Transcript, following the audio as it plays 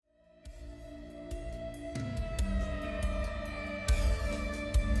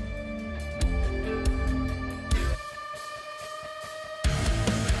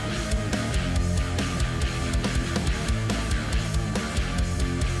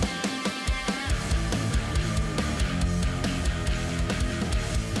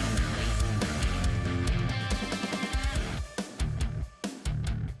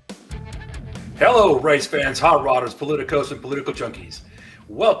Hello, race fans, hot rodders, politicos, and political junkies.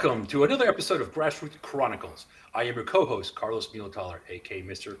 Welcome to another episode of Grassroots Chronicles. I am your co-host, Carlos Militaler, aka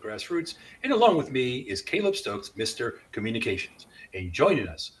Mr. Grassroots, and along with me is Caleb Stokes, Mr. Communications. And joining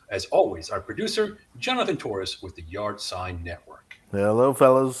us, as always, our producer, Jonathan Torres with the Yard Sign Network. Hello,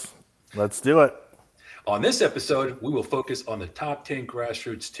 fellas. Let's do it. On this episode, we will focus on the top 10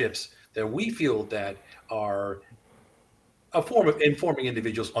 grassroots tips that we feel that are a form of informing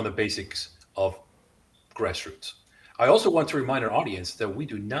individuals on the basics of grassroots. I also want to remind our audience that we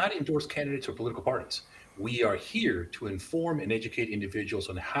do not endorse candidates or political parties. We are here to inform and educate individuals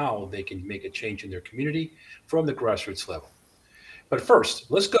on how they can make a change in their community from the grassroots level. But first,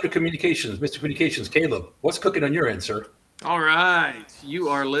 let's go to communications. Mr. Communications, Caleb, what's cooking on your end, sir? All right. You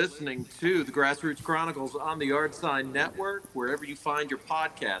are listening to the Grassroots Chronicles on the Yard Sign Network, wherever you find your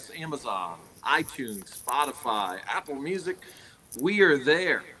podcasts, Amazon, iTunes, Spotify, Apple Music. We are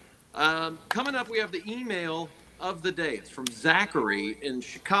there. Coming up, we have the email of the day. It's from Zachary in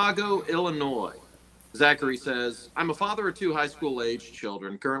Chicago, Illinois. Zachary says, I'm a father of two high school-aged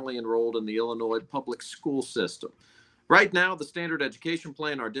children currently enrolled in the Illinois public school system. Right now, the standard education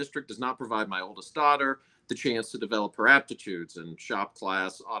plan in our district does not provide my oldest daughter the chance to develop her aptitudes in shop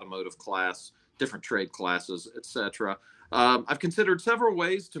class, automotive class, different trade classes, etc. I've considered several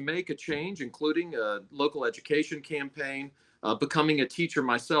ways to make a change, including a local education campaign, becoming a teacher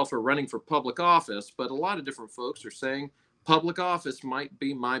myself, or running for public office, but a lot of different folks are saying public office might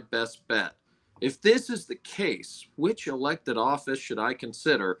be my best bet. If this is the case, which elected office should I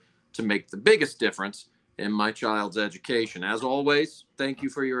consider to make the biggest difference in my child's education? As always, thank you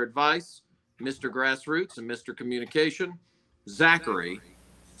for your advice, Mr. Grassroots and Mr. Communication. Zachary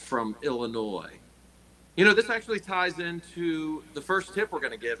from Illinois. You know, this actually ties into the first tip we're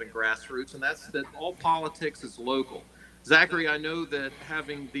going to give in Grassroots, and that's that all politics is local. Zachary, I know that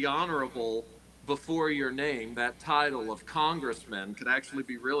having the honorable before your name, that title of congressman, could actually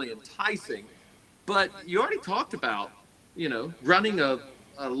be really enticing. But you already talked about, running a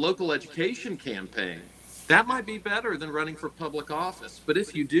local education campaign. That might be better than running for public office. But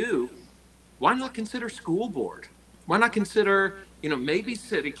if you do, why not consider school board? Why not consider, maybe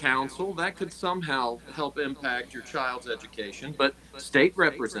city council? That could somehow help impact your child's education. But state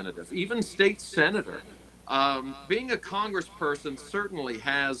representative, even state senator. Being a congressperson certainly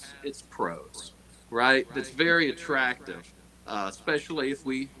has its pros, right? That's very attractive, especially if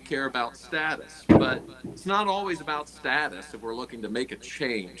we care about status. But it's not always about status if we're looking to make a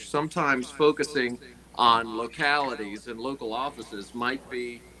change. Sometimes focusing on localities and local offices might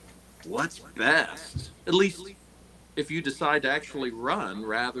be what's best, at least if you decide to actually run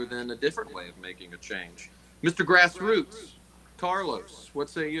rather than a different way of making a change. Mr. Grassroots, Carlos, what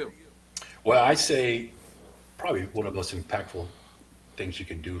say you? Well, I say probably one of the most impactful things you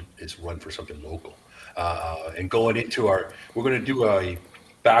can do is run for something local. And going into we're going to do a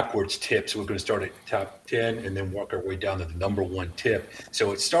backwards tip. So we're going to start at top 10 and then work our way down to the number one tip.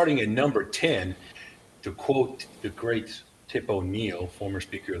 So it's starting at number 10, to quote the great Tip O'Neill, former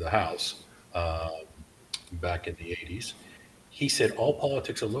Speaker of the House, back in the 80s. He said, all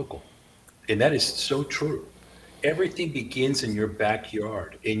politics are local. And that is so true. Everything begins in your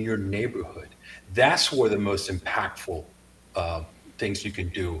backyard, in your neighborhood. That's where the most impactful things you can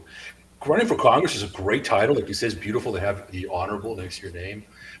do. Running for Congress is a great title. Like you said, it's beautiful to have the honorable next to your name.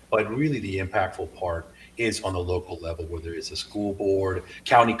 But really the impactful part is on the local level, whether it's a school board,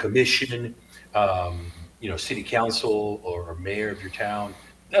 county commission, city council, or mayor of your town.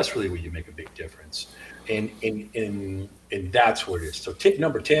 That's really where you make a big difference. And that's what it is. So tip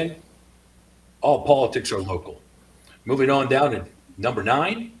number 10, all politics are local. Moving on down to number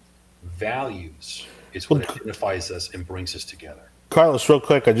 9, values is what identifies us and brings us together. Carlos, real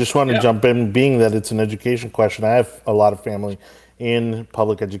quick, I just want to jump in, being that it's an education question. I have a lot of family in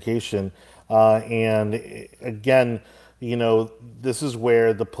public education. And again, this is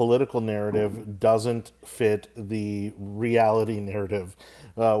where the political narrative doesn't fit the reality narrative,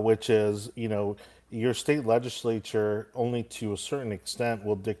 which is, your state legislature only to a certain extent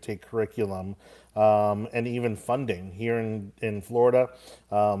will dictate curriculum and even funding. Here in Florida,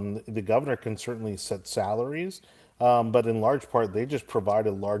 the governor can certainly set salaries, but in large part, they just provide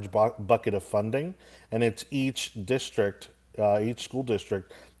a large bucket of funding, and it's each district, each school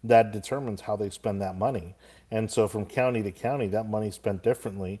district, that determines how they spend that money. And so from county to county, that money's spent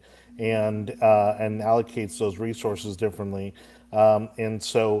differently and allocates those resources differently. And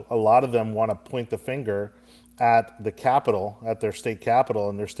so a lot of them want to point the finger at the capital, at their state capital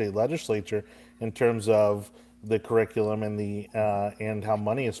and their state legislature in terms of the curriculum and the and how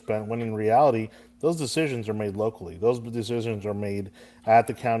money is spent, when in reality those decisions are made locally. Those decisions are made at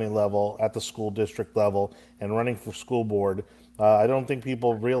the county level, at the school district level, and running for school board. I don't think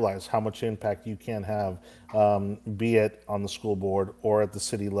people realize how much impact you can have, be it on the school board or at the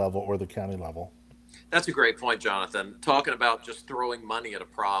city level or the county level. That's a great point, Jonathan. Talking about just throwing money at a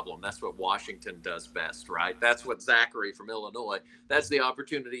problem. That's what Washington does best, right? That's what Zachary from Illinois, that's the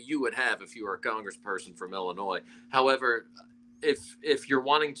opportunity you would have if you were a congressperson from Illinois. However, if you're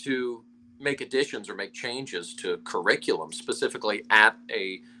wanting to make additions or make changes to curriculum, specifically at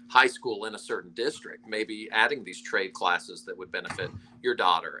a high school in a certain district, maybe adding these trade classes that would benefit your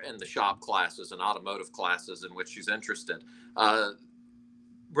daughter and the shop classes and automotive classes in which she's interested,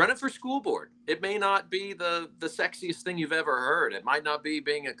 running for school board. It may not be the sexiest thing you've ever heard. It might not be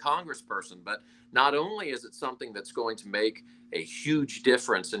being a congressperson, but not only is it something that's going to make a huge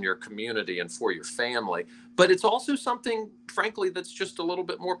difference in your community and for your family, but it's also something, frankly, that's just a little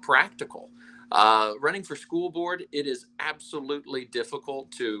bit more practical. Running for school board, it is absolutely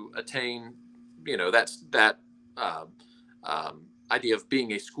difficult to attain, that idea of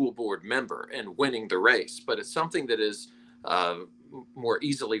being a school board member and winning the race, but it's something that is more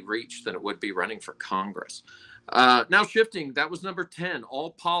easily reached than it would be running for Congress. Now shifting, that was number 10.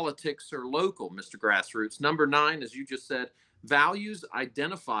 All politics are local, Mr. Grassroots. Number 9, as you just said, values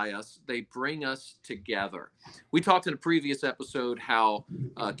identify us. They bring us together. We talked in a previous episode how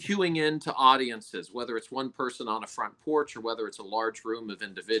queuing into audiences, whether it's one person on a front porch or whether it's a large room of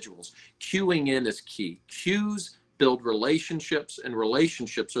individuals, queuing in is key. Queues build relationships, and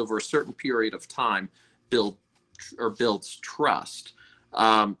relationships over a certain period of time builds trust.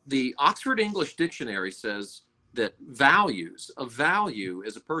 The Oxford English Dictionary says that a value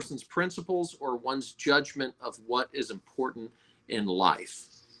is a person's principles or one's judgment of what is important in life.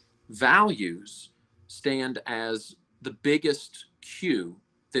 Values stand as the biggest cue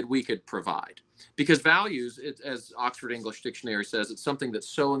that we could provide. Because values, as Oxford English Dictionary says, it's something that's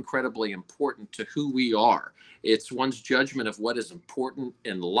so incredibly important to who we are. It's one's judgment of what is important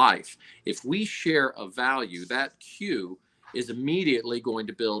in life. If we share a value, that cue is immediately going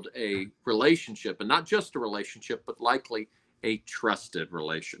to build a relationship, and not just a relationship, but likely a trusted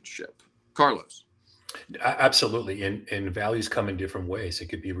relationship. Carlos. Absolutely. And values come in different ways. It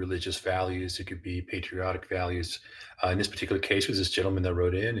could be religious values. It could be patriotic values. In this particular case, was this gentleman that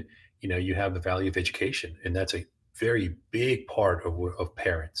wrote in, you have the value of education, and that's a very big part of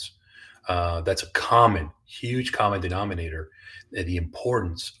parents. That's a huge common denominator, the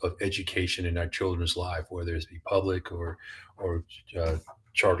importance of education in our children's life, whether it's be public or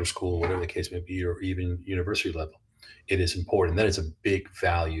charter school, whatever the case may be, or even university level. It is important. That is a big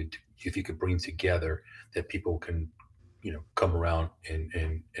value if you could bring together that people can, come around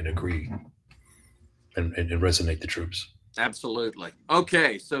and agree and resonate the troops. Absolutely.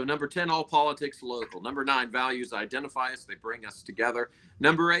 Okay, so number 10, all politics local. Number 9, values identify us, they bring us together.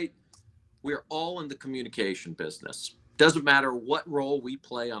 Number 8, we're all in the communication business. Doesn't matter what role we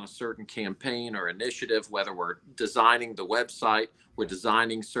play on a certain campaign or initiative, whether we're designing the website, we're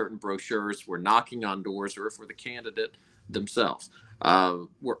designing certain brochures, we're knocking on doors, or if we're the candidate themselves.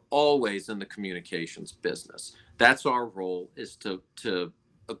 We're always in the communications business. That's our role, is to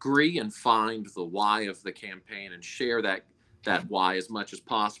agree and find the why of the campaign and share that why as much as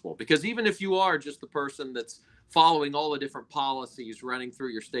possible. Because even if you are just the person that's following all the different policies running through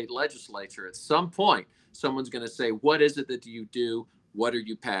your state legislature, at some point, someone's going to say, what is it that you do? What are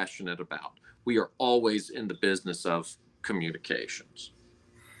you passionate about? We are always in the business of communications.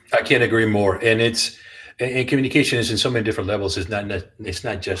 I can't agree more. And communication is in so many different levels. It's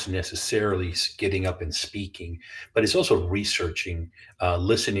not just necessarily getting up and speaking, but it's also researching,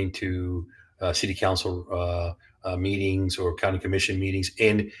 listening to city council meetings or county commission meetings,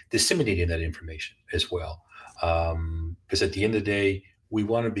 and disseminating that information as well. Because at the end of the day, we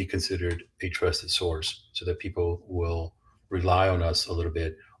want to be considered a trusted source so that people will rely on us a little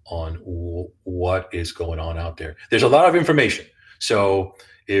bit on what is going on out there. There's a lot of information. So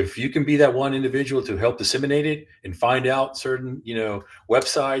if you can be that one individual to help disseminate it and find out certain,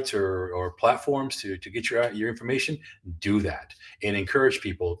 websites or platforms to get your information, do that and encourage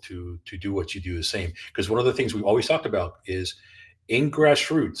people to do what you do the same. Because one of the things we always talked about is in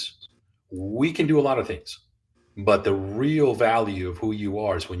Grassroots, we can do a lot of things, but the real value of who you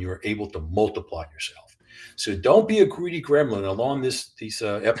are is when you're able to multiply yourself. So don't be a greedy gremlin along these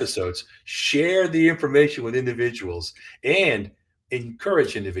episodes. Share the information with individuals and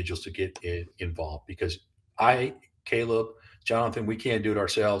encourage individuals to get involved, because Caleb, Jonathan, we can't do it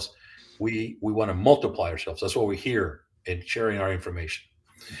ourselves. We want to multiply ourselves. That's why we're here and sharing our information.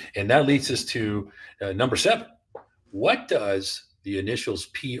 And that leads us to number 7. What does the initials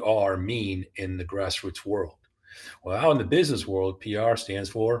PR mean in the grassroots world? Well, out in the business world, PR stands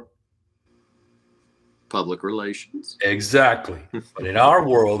for public relations. Exactly. But in our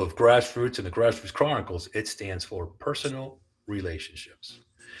world of grassroots and the Grassroots Chronicles, it stands for personal relationships.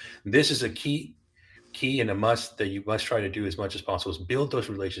 This is a key and a must that you must try to do as much as possible is build those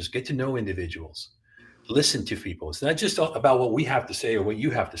relationships, get to know individuals, listen to people. It's not just about what we have to say or what you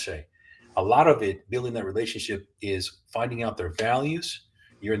have to say. A lot of it, building that relationship, is finding out their values.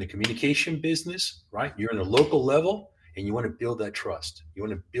 You're in the communication business, right? You're in a local level, and you want to build that trust. You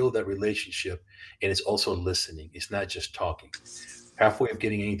want to build that relationship, and it's also listening. It's not just talking. Halfway of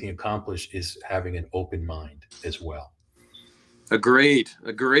getting anything accomplished is having an open mind as well. Agreed.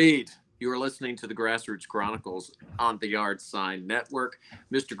 You are listening to the Grassroots Chronicles on the Yard Sign Network.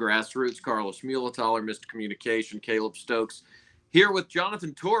 Mr. Grassroots, Carlos Muhlenthaler, Mr. Communication, Caleb Stokes, here with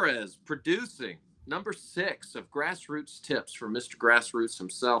Jonathan Torres, producing number 6 of Grassroots Tips for Mr. Grassroots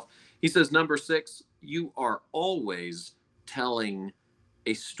himself. He says, number 6, you are always telling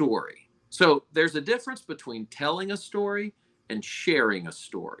a story. So there's a difference between telling a story and sharing a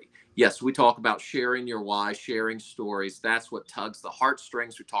story. Yes, we talk about sharing your why, sharing stories. That's what tugs the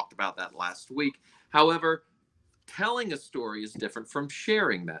heartstrings. We talked about that last week. However, telling a story is different from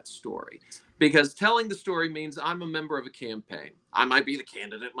sharing that story, because telling the story means I'm a member of a campaign. I might be the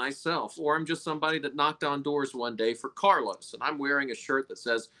candidate myself, or I'm just somebody that knocked on doors one day for Carlos, and I'm wearing a shirt that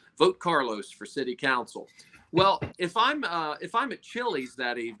says, "Vote Carlos for City Council." Well, if I'm at Chili's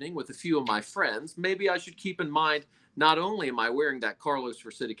that evening with a few of my friends, maybe I should keep in mind, not only am I wearing that Carlos for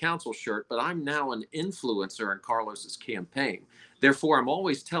City Council shirt, but I'm now an influencer in Carlos's campaign. Therefore, I'm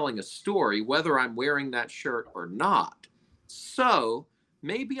always telling a story, whether I'm wearing that shirt or not. So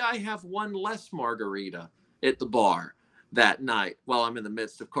maybe I have one less margarita at the bar that night while I'm in the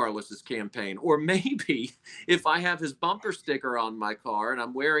midst of Carlos's campaign. Or maybe if I have his bumper sticker on my car and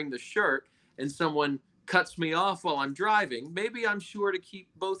I'm wearing the shirt and someone cuts me off while I'm driving, maybe I'm sure to keep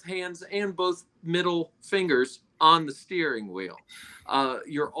both hands and both middle fingers on the steering wheel.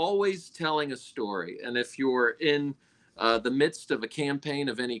 You're always telling a story. And if you're in the midst of a campaign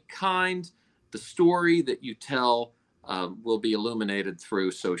of any kind, the story that you tell will be illuminated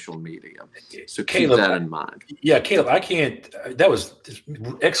through social media. So Caleb, keep that in mind. Yeah, Caleb, I can't, that was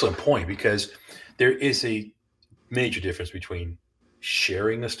an excellent point, because there is a major difference between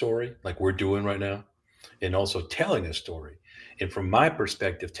sharing a story like we're doing right now and also telling a story. And from my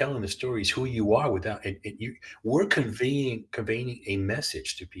perspective, telling the story is who you are without, we're conveying a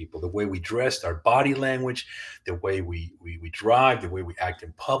message to people, the way we dress, our body language, the way we drive, the way we act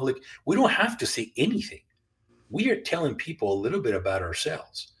in public. We don't have to say anything. We are telling people a little bit about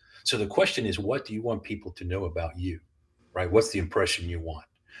ourselves. So the question is, what do you want people to know about you, right? What's the impression you want?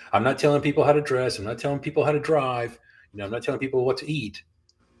 I'm not telling people how to dress. I'm not telling people how to drive. I'm not telling people what to eat.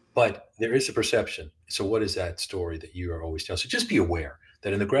 But there is a perception. So what is that story that you are always telling? So just be aware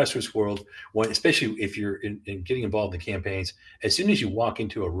that in the grassroots world, especially if you're in getting involved in campaigns, as soon as you walk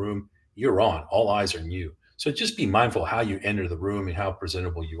into a room, you're on. All eyes are on you. So just be mindful how you enter the room and how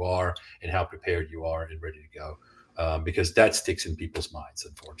presentable you are and how prepared you are and ready to go, because that sticks in people's minds,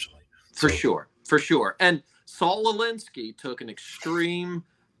 unfortunately. For sure. And Saul Alinsky took an extreme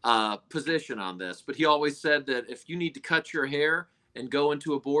position on this, but he always said that if you need to cut your hair and go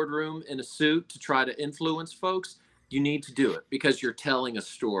into a boardroom in a suit to try to influence folks, you need to do it because you're telling a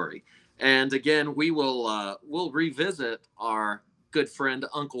story. And again, we'll revisit our good friend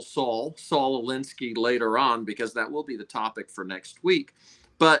Uncle Saul Alinsky later on, because that will be the topic for next week.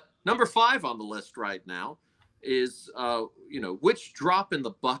 But number 5 on the list right now is, which drop in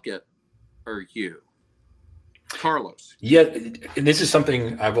the bucket are you? Carlos. Yeah, and this is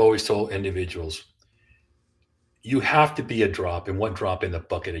something I've always told individuals. You have to be a drop. And what drop in the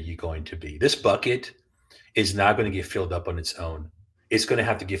bucket are you going to be? This bucket is not going to get filled up on its own. It's going to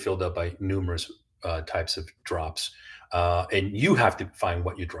have to get filled up by numerous types of drops. And you have to find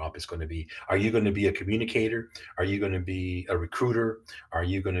what your drop is going to be. Are you going to be a communicator? Are you going to be a recruiter? Are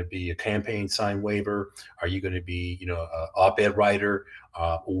you going to be a campaign sign waiver? Are you going to be, an op-ed writer?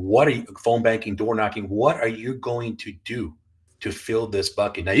 What are you, phone banking, door knocking? What are you going to do to fill this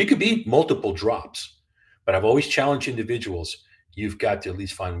bucket? Now, you could be multiple drops. But I've always challenged individuals, you've got to at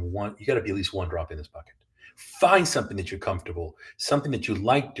least find one, you got to be at least one drop in this bucket. Find something that you're comfortable, something that you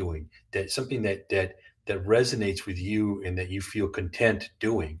like doing, something that resonates with you and that you feel content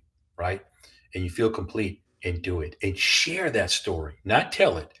doing, right? And you feel complete, and do it. And share that story, not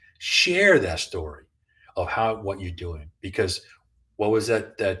tell it, share that story of what you're doing. Because what was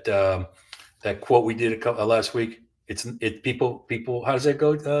that quote we did last week? People. How does that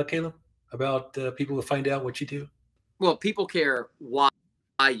go, Caleb? About people who find out what you do. Well, people care why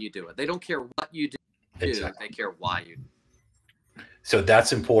you do it. They don't care what you do. Exactly. They care why you. So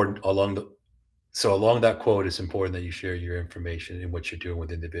that's important along that quote, it's important that you share your information and what you're doing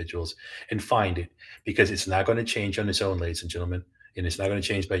with individuals and find it, because it's not going to change on its own, ladies and gentlemen. And it's not going to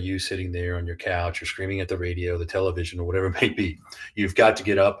change by you sitting there on your couch or screaming at the radio, the television, or whatever it may be. You've got to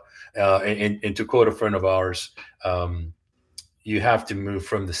get up. And to quote a friend of ours, you have to move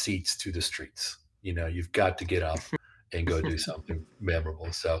from the seats to the streets. You've got to get up and go do something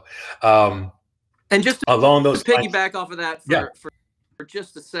memorable. So, and just along those to piggyback off of that for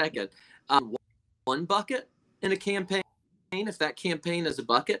just a second, one bucket in a campaign, if that campaign is a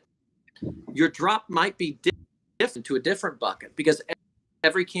bucket, your drop might be different to a different bucket, because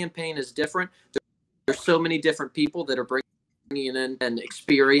every campaign is different. There's so many different people that are bringing in and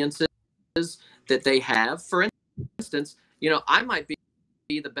experiences that they have. For instance, I might be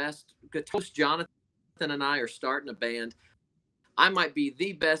the best guitarist. Jonathan and I are starting a band. I might be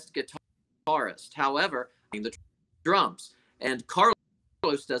the best guitarist. However, the drums, and Carlos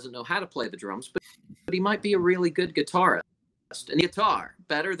doesn't know how to play the drums, but he might be a really good guitarist and guitar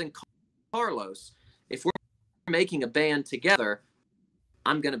better than Carlos. If we're making a band together,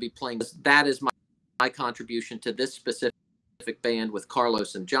 I'm going to be playing this. That is my contribution to this specific band with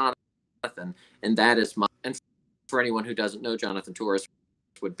Carlos and Jonathan, and that is my. And for anyone who doesn't know, Jonathan Torres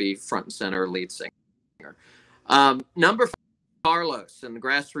would be front and center lead singer. Number 5, Carlos, and the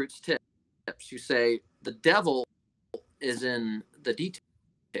Grassroots tips. You say the devil is in the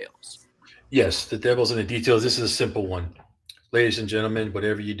details. Yes, the devil's in the details. This is a simple one. Ladies and gentlemen,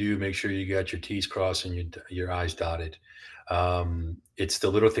 whatever you do, make sure you got your T's crossed and your I's dotted. It's the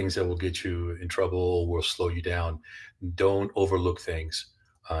little things that will get you in trouble, will slow you down. Don't overlook things.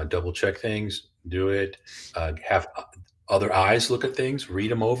 Double check things. Do it. Have other eyes look at things.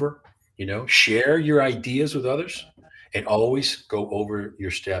 Read them over. Share your ideas with others, and always go over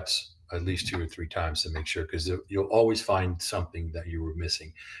your steps at least 2 or 3 times to make sure, because you'll always find something that you were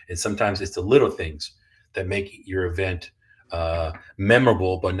missing. And sometimes it's the little things that make your event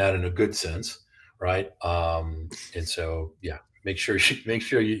memorable, but not in a good sense, right? And so, make sure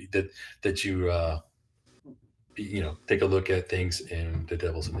you take a look at things, and the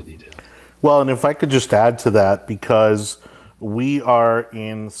devil's in the detail. Well, and if I could just add to that, because we are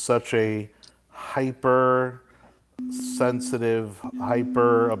in such a hyper sensitive,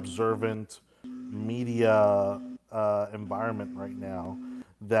 hyper observant media environment right now,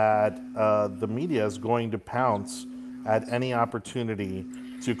 that the media is going to pounce at any opportunity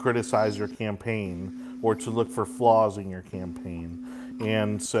to criticize your campaign or to look for flaws in your campaign.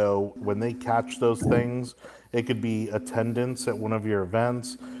 And so when they catch those things, it could be attendance at one of your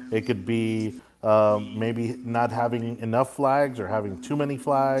events. It could be maybe not having enough flags or having too many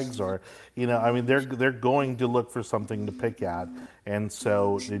flags, or they're going to look for something to pick at. And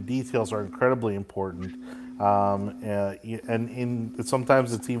so the details are incredibly important. And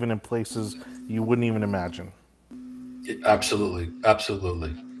sometimes it's even in places you wouldn't even imagine. Absolutely,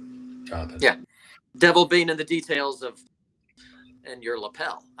 Jonathan. Yeah, devil being in the details and your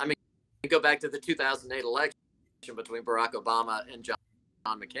lapel. I mean, go back to the 2008 election between Barack Obama and John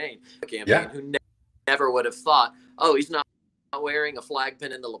McCain campaign, who never would have thought, oh, he's not wearing a flag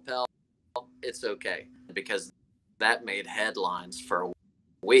pin in the lapel. It's okay, because that made headlines for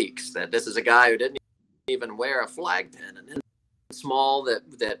weeks, that this is a guy who didn't even wear a flag pin, and small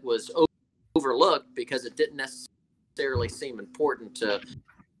that was overlooked because it didn't necessarily seem important to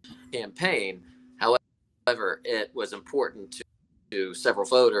campaign. However, it was important to several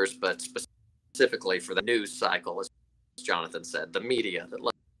voters, but specifically for the news cycle, as Jonathan said, the media that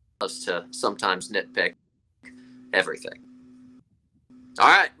loves to sometimes nitpick everything. All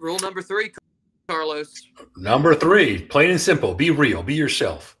right, rule number 3, Carlos. Number 3, plain and simple: be real, be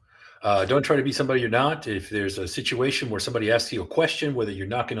yourself. Don't try to be somebody you're not. If there's a situation where somebody asks you a question, whether you're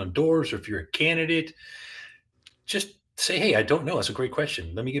knocking on doors or if you're a candidate, just say, hey, I don't know. That's a great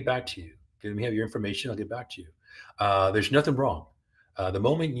question. Let me get back to you. Let me have your information. I'll get back to you. There's nothing wrong. The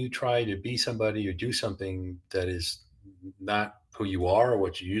moment you try to be somebody or do something that is not who you are or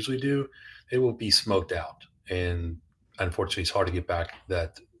what you usually do, it will be smoked out. And unfortunately, it's hard to get back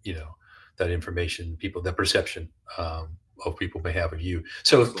that information, that perception of people may have of you.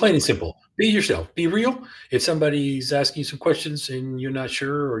 So plain and simple, be yourself, be real. If somebody's asking you some questions and you're not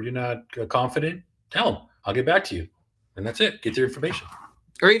sure or you're not confident, tell them, I'll get back to you. And that's it. Get their information.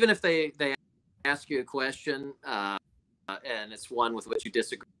 Or even if they ask you a question and it's one with which you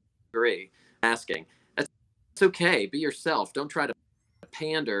disagree, asking, it's okay. Be yourself. Don't try to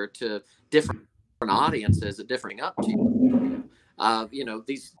pander to different audiences at differing up to you. You know,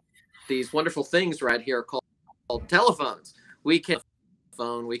 these wonderful things right here called telephones. We can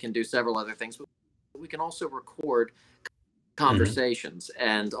phone, we can do several other things, but we can also record conversations.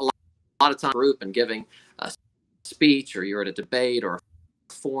 And a lot of time group and giving a speech, or you're at a debate or a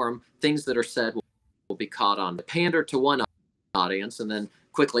forum, things that are said will be caught on. Pander to one audience and then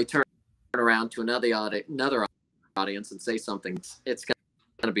quickly turn around to another audience and say something. It's going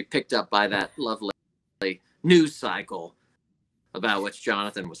to be picked up by that lovely news cycle about which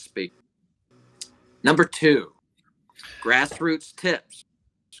Jonathan was speaking. Number 2, grassroots tips.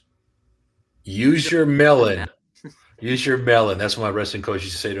 Use your melon. Use your melon. That's what my wrestling coach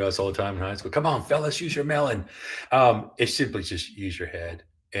used to say to us all the time in high school. Come on, fellas, use your melon. It's simply just use your head.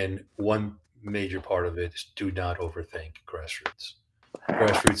 And one major part of it is do not overthink grassroots.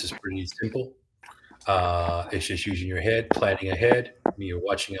 Grassroots is pretty simple. It's just using your head, planning ahead. You're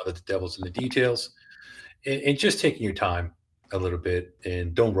watching out the devil's in the details, and just taking your time a little bit,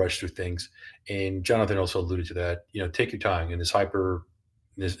 and don't rush through things. And Jonathan also alluded to that. You know, take your time in this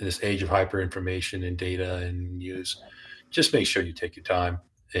age of hyper information and data and news. Just make sure you take your time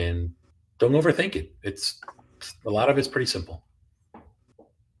and don't overthink it. It's a lot of it's pretty simple.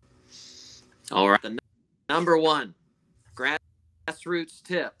 All right, the number 1 grassroots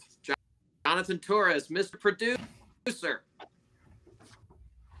tip. Jonathan Torres, Mr. Producer.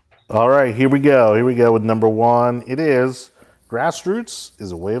 All right, here we go. Here we go with number 1. It is grassroots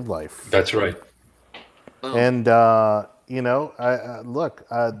is a way of life. That's right. And you know, look,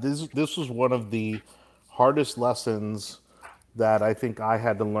 this was one of the hardest lessons that I think I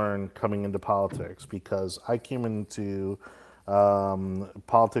had to learn coming into politics, because I came into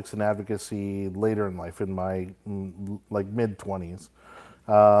politics and advocacy later in life, in my like mid-20s,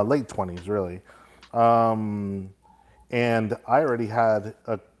 late 20s, really. And I already had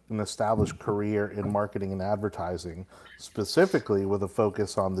an established career in marketing and advertising, specifically with a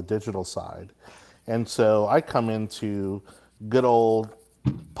focus on the digital side. And so I come into good old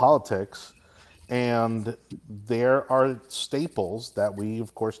politics, and there are staples that we,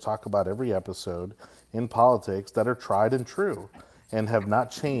 of course, talk about every episode in politics that are tried and true and have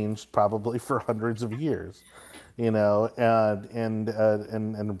not changed probably for hundreds of years, you know,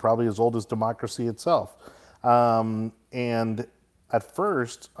 and probably as old as democracy itself. And at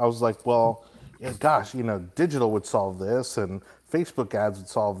first I was like, well, gosh, you know, digital would solve this, and Facebook ads would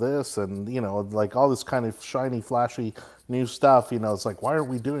solve this, and, you know, like all this kind of shiny, flashy new stuff. You know, it's like, why aren't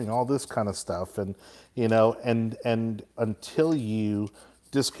we doing all this kind of stuff? And, you know, and until you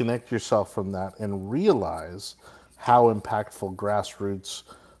disconnect yourself from that and realize how impactful grassroots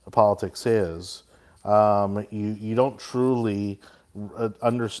politics is, you don't truly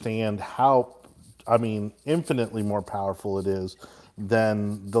understand how, I mean, infinitely more powerful it is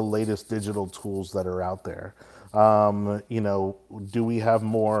than the latest digital tools that are out there. You know, do we have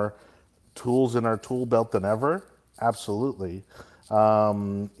more tools in our tool belt than ever? Absolutely.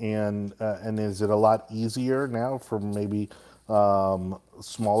 And is it a lot easier now for maybe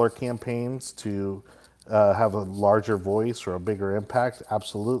smaller campaigns to have a larger voice or a bigger impact?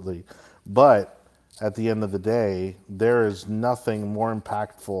 Absolutely. But at the end of the day, there is nothing more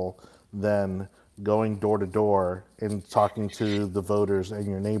impactful than going door to door and talking to the voters and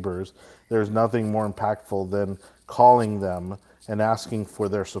your neighbors. There's nothing more impactful than calling them and asking for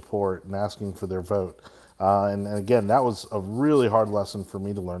their support and asking for their vote. And again, that was a really hard lesson for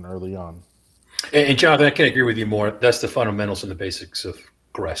me to learn early on. And Jonathan, I can agree with you more. That's the fundamentals and the basics of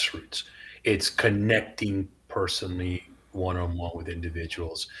grassroots. It's connecting personally, one-on-one with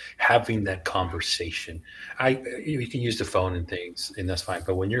individuals, having that conversation. You can use the phone and things, and that's fine.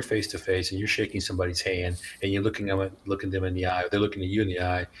 But when you're face to face and you're shaking somebody's hand and you're looking them in the eye, or they're looking at you in the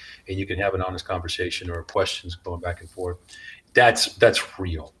eye, and you can have an honest conversation or questions going back and forth, that's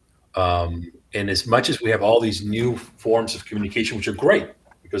real. And as much as we have all these new forms of communication, which are great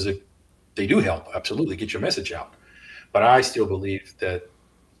because they do help, absolutely get your message out. But I still believe that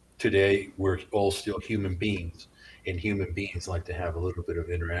today we're all still human beings. And human beings like to have a little bit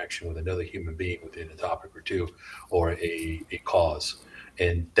of interaction with another human being within a topic or two, or a cause.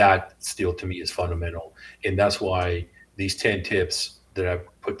 And that still to me is fundamental. And that's why these 10 tips that I've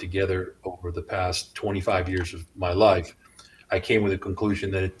put together over the past 25 years of my life, I came with a conclusion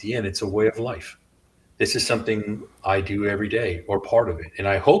that at the end, it's a way of life. This is something I do every day, or part of it. And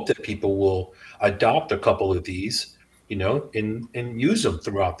I hope that people will adopt a couple of these, you know, and use them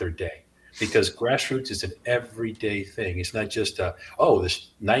throughout their day. Because grassroots is an everyday thing. It's not just,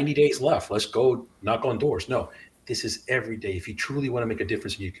 there's 90 days left, let's go knock on doors. No, this is every day. If you truly want to make a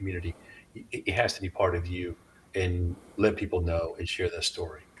difference in your community, it has to be part of you, and let people know and share that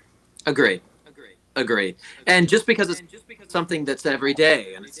story. Agreed. Agreed. And just because it's something that's every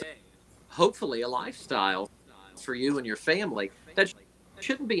day and it's hopefully a lifestyle for you and your family, that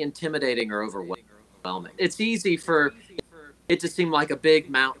shouldn't be intimidating or overwhelming. It's easy for it to seem like a big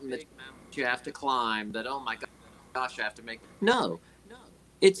mountain that you have to climb, that, oh my gosh, I have to make. No,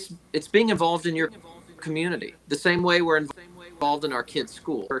 it's being involved in your community the same way we're involved in our kids'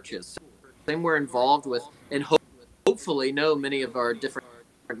 school, churches, same we're involved with, and hopefully know many of our different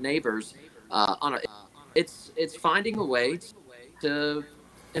neighbors on our. It's finding a way to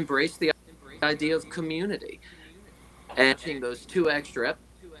embrace the idea of community. And watching those 2 extra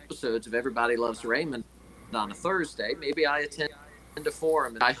episodes of Everybody Loves Raymond on a Thursday, maybe I attend a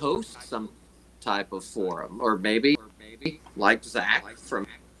forum. I host some type of forum, or maybe like Zach from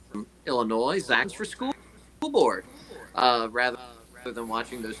Illinois, Zach's for school board, rather than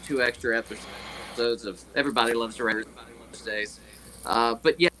watching those 2 extra episodes of Everybody Loves Raymond Thursdays.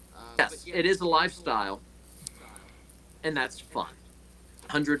 But yes, it is a lifestyle, and that's fun.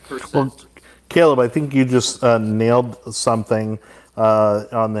 100%. Well, Caleb, I think you just nailed something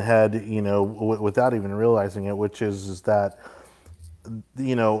on the head, without even realizing it, which is that,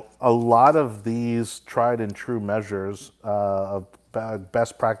 a lot of these tried and true measures of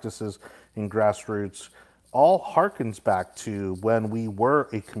best practices in grassroots all harkens back to when we were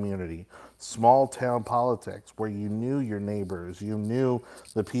a community, small town politics, where you knew your neighbors, you knew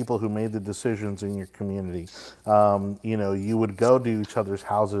the people who made the decisions in your community. You would go to each other's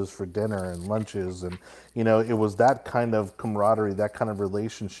houses for dinner and lunches, and it was that kind of camaraderie, that kind of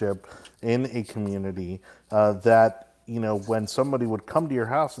relationship in a community that when somebody would come to your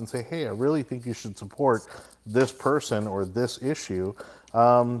house and say, hey, I really think you should support this person or this issue,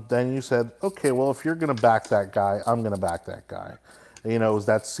 then you said, okay, well, if you're going to back that guy, I'm going to back that guy. It was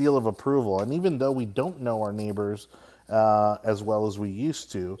that seal of approval. And even though we don't know our neighbors as well as we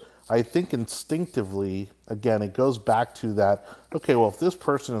used to, I think instinctively, again, it goes back to that, okay, well, if this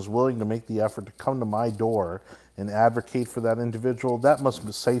person is willing to make the effort to come to my door and advocate for that individual, that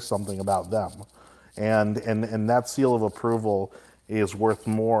must say something about them. And that seal of approval is worth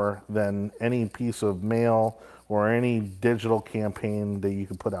more than any piece of mail or any digital campaign that you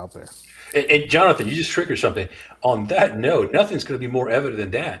can put out there. And Jonathan, you just triggered something. On that note, nothing's going to be more evident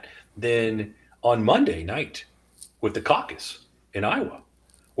than that than on Monday night with the caucus in Iowa,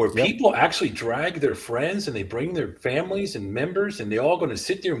 where people actually drag their friends and they bring their families and members, and they're all going to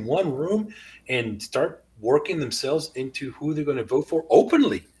sit there in one room and start working themselves into who they're going to vote for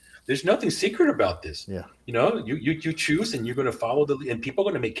openly. There's nothing secret about this. Yeah. You choose, and you're going to follow and people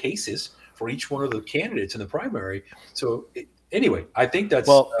are going to make cases for each one of the candidates in the primary. So anyway, I think that's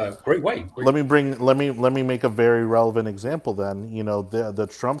a great way. Let me make a very relevant example then. The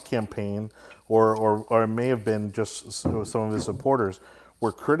Trump campaign, or it may have been just some of his supporters,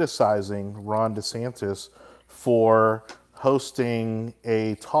 were criticizing Ron DeSantis for hosting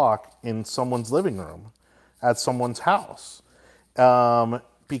a talk in someone's living room at someone's house.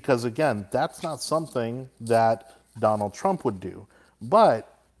 Because again, that's not something that Donald Trump would do.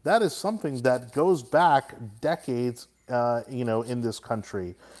 But that is something that goes back decades, in this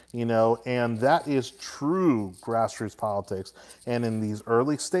country, and that is true grassroots politics. And in these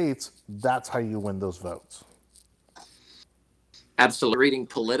early states, that's how you win those votes. Absolutely. Reading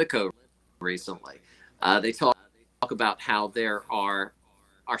Politico recently, they talk about how there are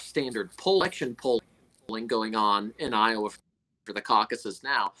our standard election polling going on in Iowa for the caucuses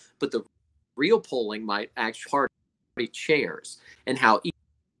now, but the real polling might actually party chairs, and how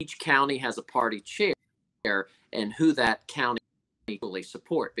each county has a party chair and who that county equally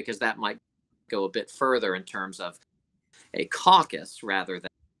support, because that might go a bit further in terms of a caucus rather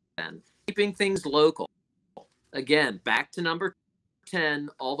than keeping things local. Again, back to number 10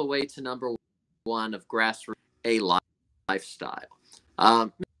 all the way to number 1 of Grassroots, a lifestyle.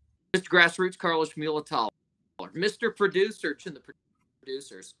 Mr. Grassroots, Carlos Mulataller, Mr. Producer, and the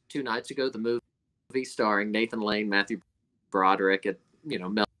producers 2 nights ago, the movie starring Nathan Lane, Matthew Broderick, and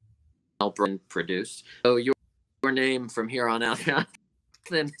Mel Brooks produced. So your name from here on out,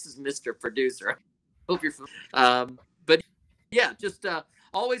 then this is Mr. Producer. I hope you're but yeah, just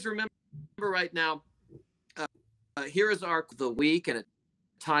always remember right now, here is the week, and it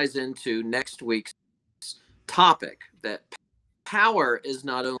ties into next week's topic, that power is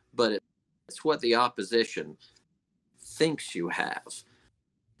not only, but it's what the opposition thinks you have.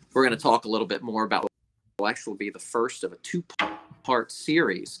 We're going to talk a little bit more about what will actually be the first of a 2-part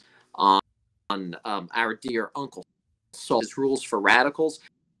series on our dear Uncle Saul's rules for radicals,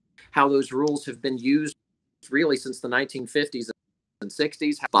 how those rules have been used really since the 1950s and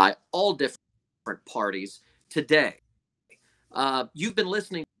 60s by all different parties today. You've been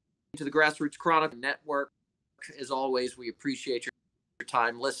listening to the Grassroots Chronicle Network. As always, we appreciate your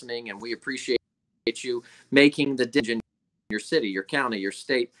time listening, and we appreciate you making the difference in your city, your county, your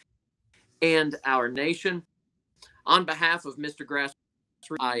state, and our nation. On behalf of Mr.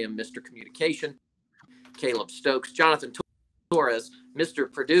 Grassroots, I am Mr. Communication, Caleb Stokes. Jonathan Torres, Mr.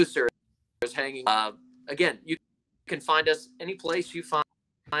 Producer, is hanging. Again, you can find us any place you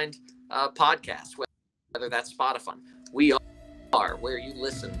find podcasts, whether that's Spotify. We are where you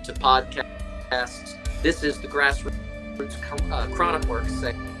listen to podcasts. This is the Grassroots Chronicles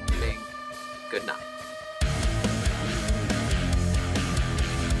saying good night.